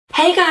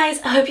Hey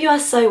guys, I hope you are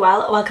so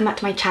well. Welcome back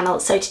to my channel.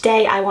 So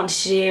today I wanted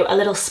to do a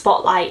little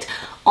spotlight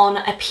on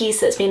a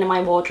piece that's been in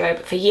my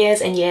wardrobe for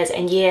years and years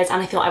and years,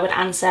 and I thought I would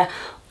answer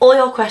all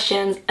your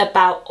questions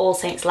about All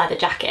Saints leather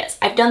jackets.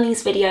 I've done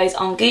these videos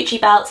on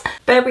Gucci belts,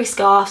 Burberry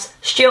scarves,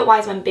 Stuart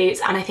Weitzman boots,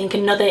 and I think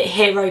another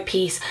hero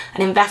piece,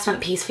 an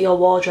investment piece for your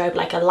wardrobe,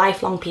 like a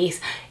lifelong piece,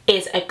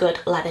 is a good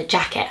leather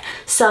jacket.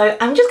 So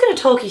I'm just going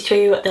to talk you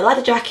through the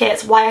leather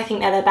jackets, why I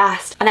think they're the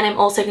best, and then I'm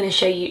also going to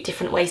show you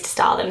different ways to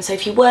style them. So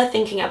if you were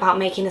thinking about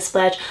making a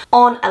splurge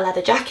on a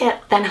leather jacket,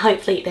 then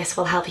hopefully this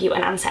will help you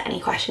and answer any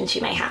questions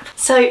you may have.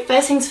 So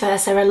first things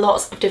first, there are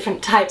lots of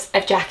different types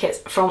of jackets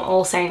from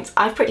All Saints.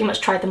 I've pretty much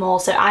tried them all.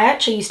 So I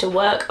actually used to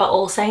work at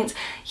All Saints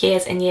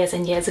years and years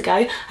and years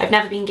ago. I've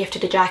never been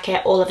gifted a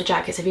jacket. All of the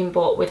jackets have been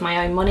bought with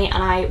my own money,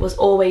 and I was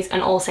always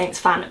an All Saints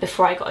fan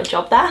before I got a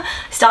job there.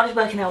 I started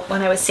working there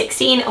when I was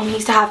 16, and we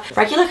used to have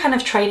regular kind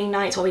of training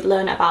nights where we'd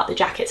learn about the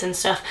jackets and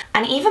stuff.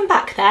 And even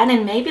back then,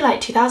 in maybe like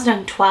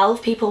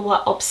 2012, people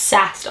were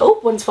obsessed. Oh,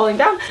 one's falling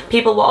down.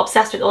 People were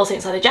obsessed with All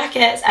Saints leather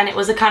jackets, and it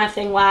was the kind of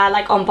thing where,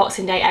 like, on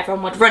Boxing Day,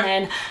 everyone would run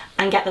in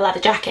and get the leather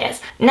jackets.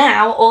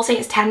 Now, All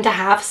Saints tend to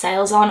have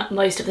sales on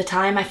most of the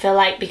time. I feel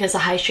like because the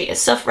high street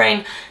is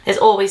suffering, there's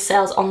always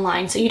sales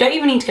online, so you don't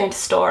even need to go into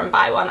store and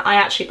buy one. I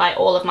actually buy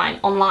all of mine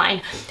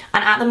online,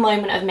 and at the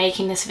moment of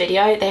making this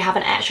video, they have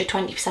an extra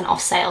 20%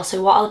 off sale.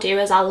 So what I'll do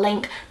is I'll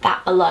link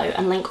that below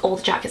and link all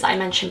the jackets I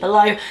mentioned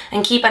below,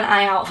 and keep an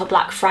eye out for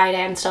Black Friday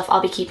and stuff.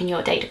 I'll be keeping you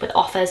updated with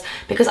offers,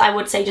 because I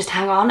would say just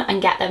hang on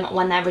and get them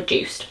when they're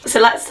reduced.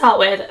 So let's start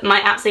with my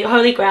absolute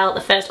holy grail,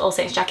 the first All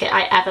Saints jacket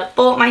I ever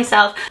bought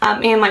myself.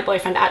 Me and my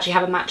boyfriend actually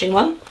have a matching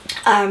one.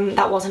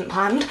 That wasn't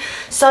planned.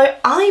 So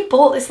I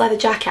bought this leather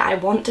jacket, I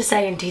want to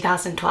say in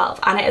 2012,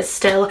 and it is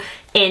still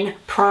in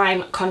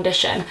prime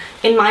condition.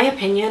 In my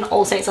opinion,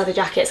 All Saints leather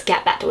jackets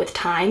get better with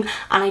time,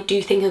 and I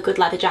do think a good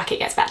leather jacket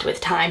gets better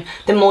with time.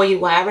 The more you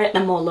wear it,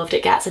 the more loved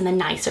it gets and the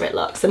nicer it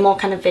looks, the more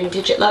kind of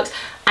vintage it looks,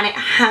 and it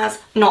has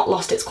not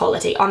lost its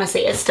quality.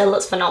 Honestly, it still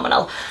looks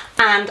phenomenal,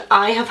 and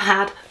I have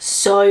had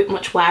so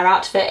much wear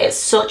out of it. It's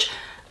such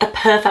a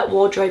perfect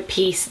wardrobe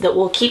piece that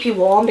will keep you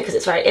warm because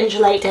it's very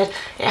insulated.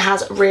 It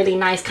has really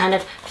nice kind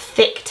of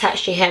thick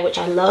texture here, which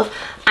I love,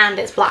 and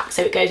it's black,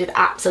 so it goes with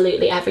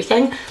absolutely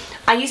everything.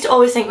 I used to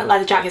always think that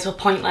leather jackets were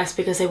pointless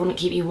because they wouldn't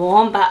keep you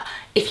warm, but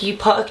if you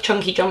put a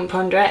chunky jumper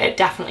under it, it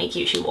definitely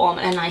keeps you warm,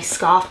 and a nice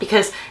scarf,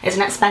 because it's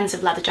an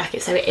expensive leather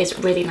jacket, so it is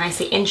really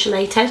nicely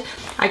insulated.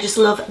 I just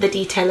love the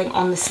detailing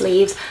on the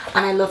sleeves,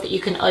 and I love that you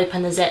can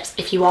open the zips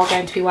if you are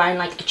going to be wearing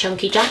like a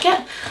chunky jacket.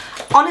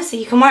 Honestly,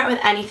 you can wear it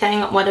with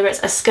anything, whether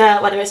it's a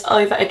skirt, whether it's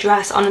over a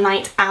dress on a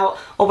night out,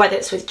 or whether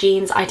it's with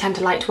jeans. I tend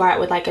to like to wear it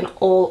with like an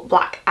all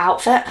black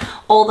outfit,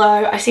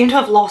 although I seem to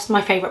have lost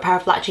my favourite pair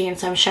of black jeans,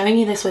 so I'm showing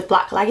you this with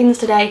black leggings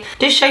today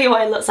to show you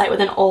what it looks like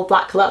with an all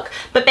black look.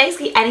 But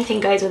basically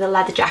anything goes with a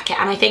leather jacket,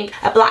 and I think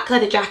a black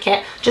leather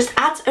jacket just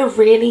adds a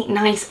really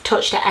nice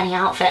touch to any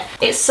outfit.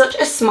 It's such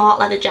a smart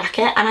leather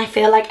jacket, and I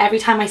feel like every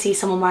time I see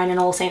someone wearing an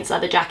All Saints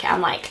leather jacket,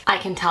 I'm like, I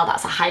can tell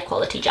that's a high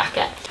quality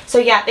jacket. So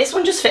yeah, this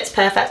one just fits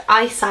perfect.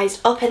 I sized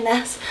up in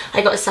this.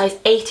 I got a size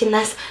 8 in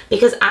this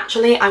because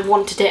actually I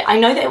wanted it. I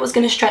know that it was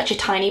going to stretch a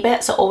tiny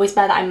bit, so always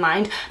bear that in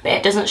mind, but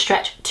it doesn't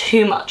stretch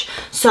too much.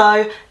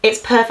 So it's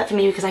perfect for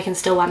me because I can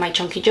still wear my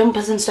chunky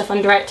jumpers and stuff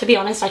under it. To be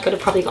honest, I could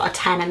have probably got a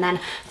 10 and then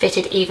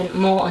fitted even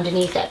more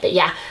underneath it. But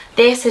yeah,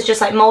 this is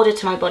just like molded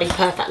to my body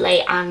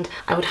perfectly, and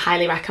I would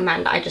highly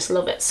recommend. I just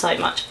love it so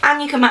much.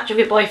 And you can match with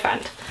your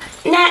boyfriend.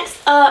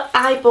 Next up,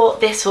 I bought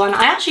this one.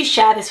 I actually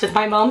share this with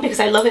my mum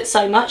because I love it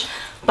so much,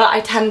 but I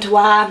tend to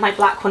wear my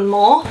black one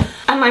more.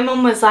 And my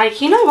mum was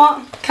like, you know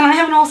what, can I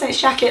have an All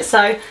Saints jacket?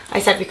 So I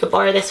said we could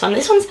borrow this one.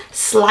 This one's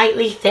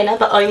slightly thinner,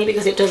 but only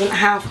because it doesn't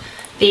have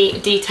the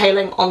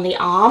detailing on the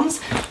arms.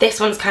 This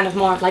one's kind of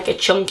more of like a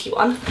chunky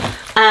one.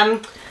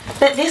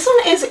 But this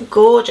one is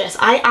gorgeous.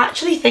 I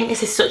actually think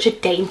this is such a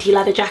dainty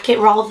leather jacket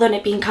rather than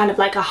it being kind of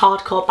like a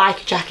hardcore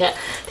biker jacket.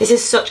 This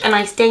is such a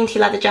nice dainty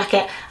leather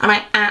jacket, and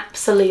I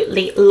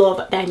absolutely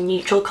love their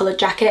neutral coloured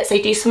jackets.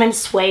 They do some in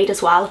suede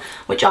as well,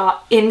 which are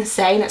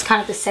insane. It's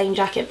kind of the same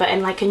jacket but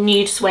in like a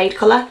nude suede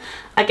colour.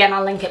 Again,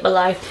 I'll link it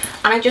below.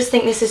 And I just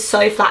think this is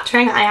so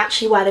flattering. I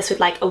actually wear this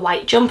with like a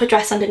white jumper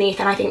dress underneath,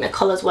 and I think the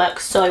colours work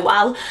so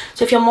well.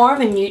 So if you're more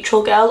of a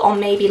neutral girl, or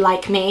maybe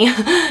like me,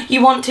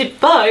 you wanted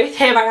both,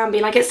 here I am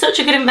being like, it's such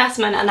a good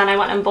investment, and then I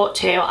went and bought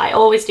two. I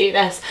always do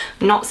this.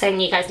 I'm not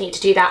saying you guys need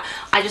to do that.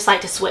 I just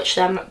like to switch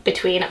them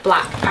between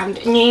black and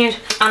nude,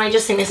 and I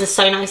just think this is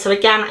so nice. So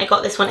again, I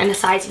got this one in a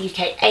size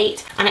UK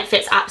 8, and it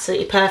fits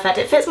absolutely perfect.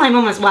 It fits my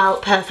mum as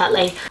well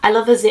perfectly. I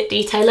love the zip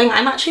detailing.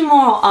 I'm actually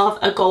more of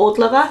a gold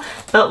lover,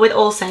 but with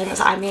All Saints,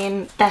 I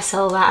mean, they're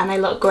silver and they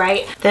look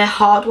great. Their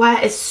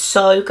hardware is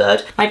so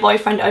good. My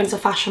boyfriend owns a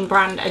fashion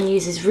brand and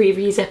uses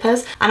Riri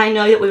zippers, and I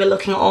know that we were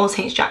looking at All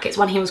Saints jackets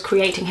when he was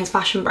creating his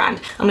fashion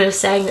brand, and we were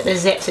saying that the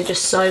zips are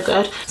just so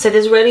good. So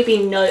there's really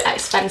been no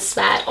expense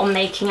spared on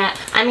making it.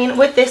 I mean,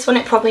 with this one,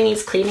 it probably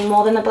needs cleaning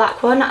more than the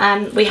black one,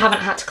 and we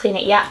haven't had to clean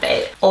it yet, but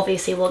it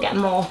obviously will get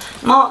more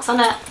marks on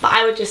it. But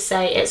I would just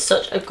say it's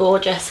such a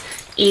gorgeous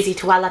easy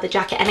to wear leather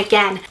jacket. And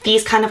again,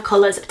 these kind of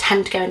colours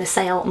tend to go in the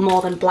sale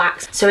more than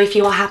blacks. So if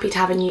you are happy to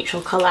have a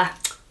neutral colour,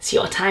 it's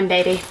your time,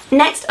 baby.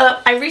 Next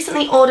up, I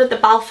recently ordered the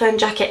Balfern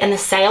jacket in the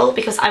sale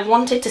because I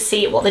wanted to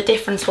see what the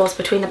difference was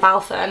between the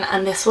Balfern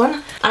and this one.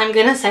 And I'm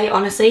gonna say,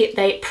 honestly,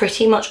 they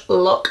pretty much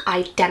look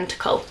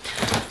identical.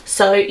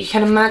 So you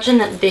can imagine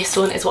that this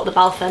one is what the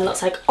Balfern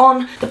looks like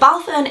on. The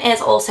Balfern is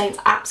All Saints'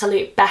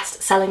 absolute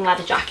best selling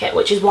leather jacket,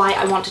 which is why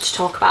I wanted to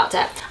talk about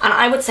it. And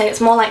I would say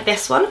it's more like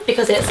this one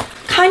because it's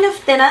kind of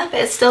thinner, but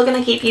it's still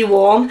gonna keep you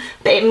warm,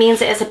 but it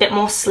means it is a bit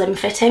more slim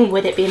fitting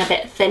with it being a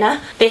bit thinner.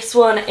 This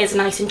one is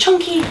nice and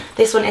chunky,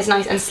 this one is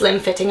nice and slim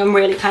fitting and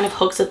really kind of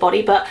hugs the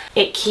body, but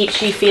it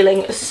keeps you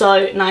feeling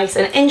so nice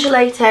and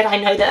insulated. I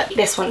know that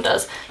this one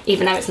does,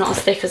 even though it's not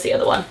as thick as the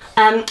other one.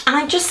 And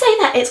I just say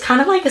that it's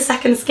kind of like a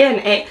second skin.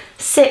 It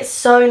sits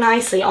so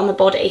nicely on the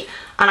body,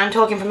 and I'm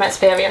talking from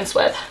experience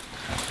with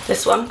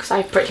this one because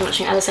I pretty much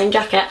think they're the same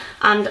jacket.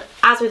 And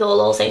as with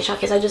all Saints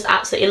jackets, I just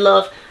absolutely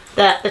love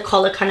that the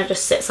collar kind of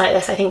just sits like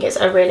this. I think it's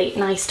a really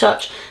nice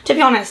touch. To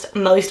be honest,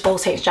 most All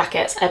Saints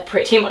jackets are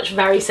pretty much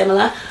very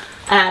similar.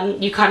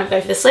 You kind of go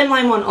for the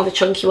slimline one or the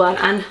chunky one,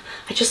 and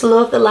I just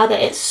love the leather.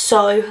 It's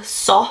so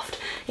soft.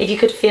 If you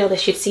could feel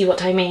this, you'd see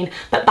what I mean.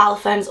 But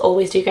Balferns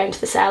always do go into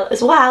the sale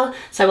as well,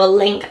 so I'll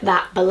link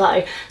that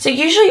below. So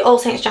usually All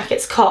Saints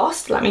jackets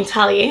cost, let me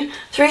tell you,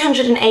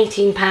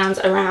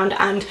 £318 around,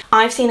 and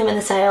I've seen them in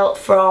the sale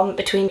from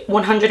between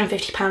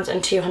 £150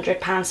 and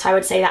 £200, so I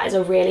would say that is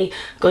a really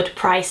good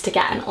price to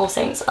get an All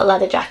Saints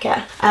leather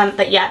jacket.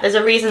 But yeah, there's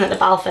a reason that the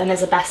Balfern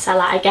is a bestseller.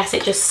 I guess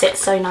it just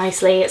sits so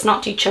nicely, it's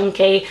not too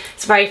chunky,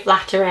 it's very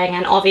flattering,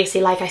 and obviously,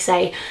 like I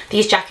say,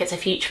 these jackets are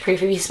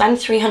future-proof. If you spend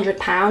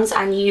 £300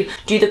 and you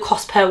do the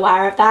cost per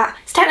wear of that,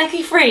 it's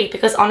technically free,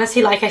 because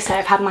honestly, like I said,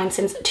 I've had mine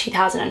since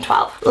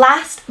 2012.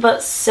 Last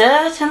but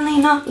certainly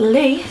not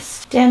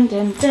least, dun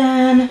dun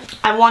dun,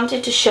 I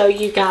wanted to show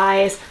you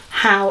guys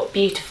how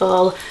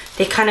beautiful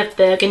the kind of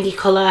burgundy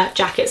colour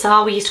jackets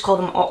are. We used to call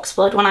them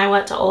oxblood when I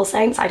worked at All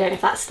Saints. I don't know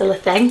if that's still a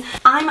thing.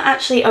 I'm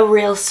actually a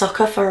real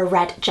sucker for a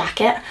red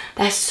jacket.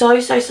 They're so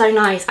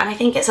nice, and I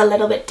think it's a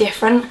little bit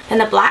different than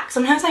the black.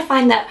 Sometimes I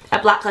find that a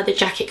black leather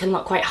jacket can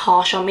look quite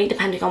harsh on me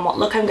depending on what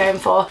look I'm going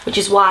for, which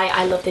is why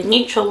I love the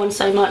neutral one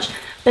so much.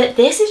 But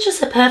this is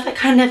just a perfect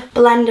kind of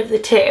blend of the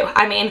two.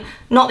 I mean,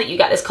 not that you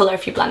get this colour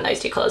if you blend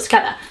those two colours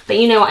together, but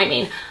you know what I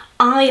mean.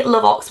 I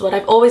love oxblood,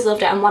 I've always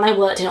loved it, and when I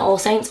worked in All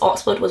Saints,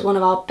 oxblood was one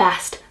of our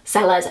best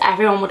sellers.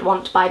 Everyone would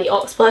want to buy the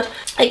oxblood.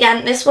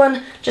 Again, this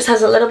one just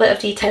has a little bit of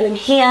detailing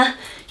here.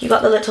 You've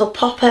got the little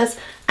poppers,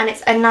 and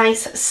it's a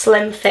nice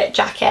slim fit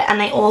jacket, and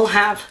they all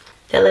have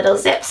the little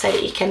zips so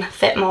that you can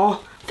fit more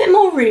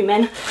room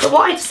in. But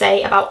what I'd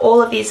say about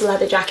all of these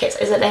leather jackets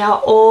is that they are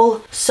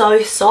all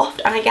so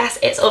soft, and I guess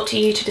it's up to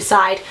you to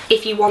decide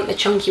if you want the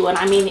chunky one.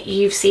 I mean,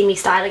 you've seen me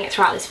styling it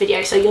throughout this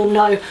video, so you'll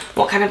know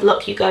what kind of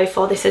look you go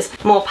for. This is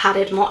more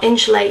padded, more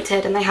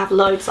insulated, and they have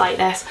loads like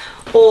this.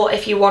 Or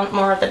if you want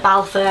more of the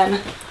Balfern,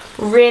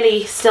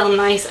 really still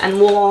nice and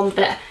warm,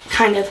 but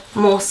kind of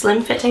more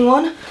slim fitting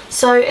one.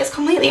 So it's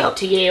completely up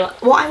to you.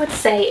 What I would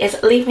say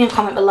is leave me a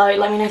comment below,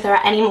 let me know if there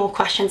are any more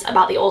questions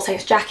about the All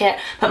Saints jacket.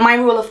 But my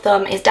rule of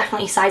thumb is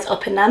definitely size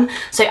up in them.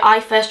 So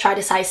I first tried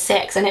a size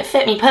 6 and it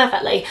fit me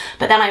perfectly,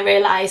 but then I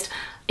realised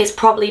it's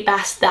probably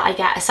best that I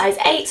get a size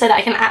 8 so that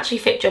I can actually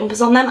fit jumpers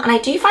on them. And I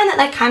do find that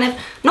they're kind of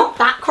not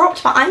that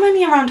cropped, but I'm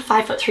only around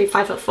 5'3",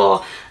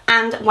 5'4",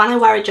 and when I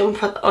wear a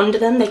jumper under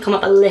them, they come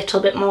up a little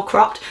bit more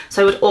cropped,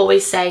 so I would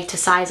always say to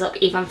size up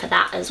even for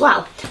that as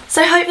well.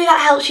 So hopefully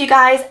that helps you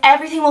guys.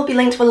 Everything will be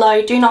linked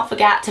below. Do not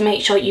forget to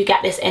make sure you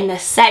get this in the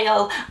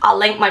sale. I'll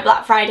link my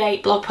Black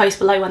Friday blog post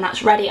below when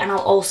that's ready, and I'll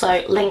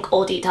also link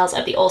all details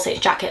of the All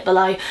Saints jacket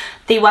below.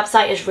 The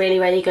website is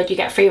really good. You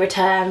get free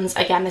returns.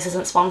 Again, this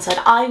isn't sponsored.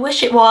 I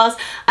wish it was,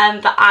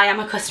 but I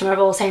am a customer of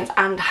All Saints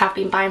and have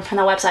been buying from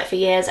their website for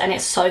years, and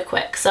it's so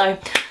quick. So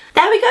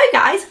there we go,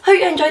 guys. Hope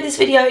you enjoyed this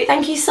video.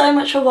 Thank you so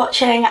much for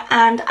watching,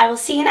 and I will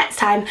see you next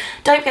time.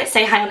 Don't forget to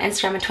say hi on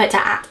Instagram and Twitter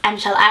at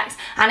emtalks,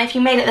 and if you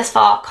made it this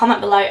far,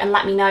 comment below and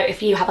let me know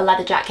if you have a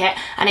leather jacket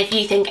and if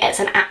you think it's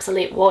an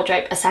absolute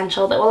wardrobe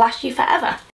essential that will last you forever.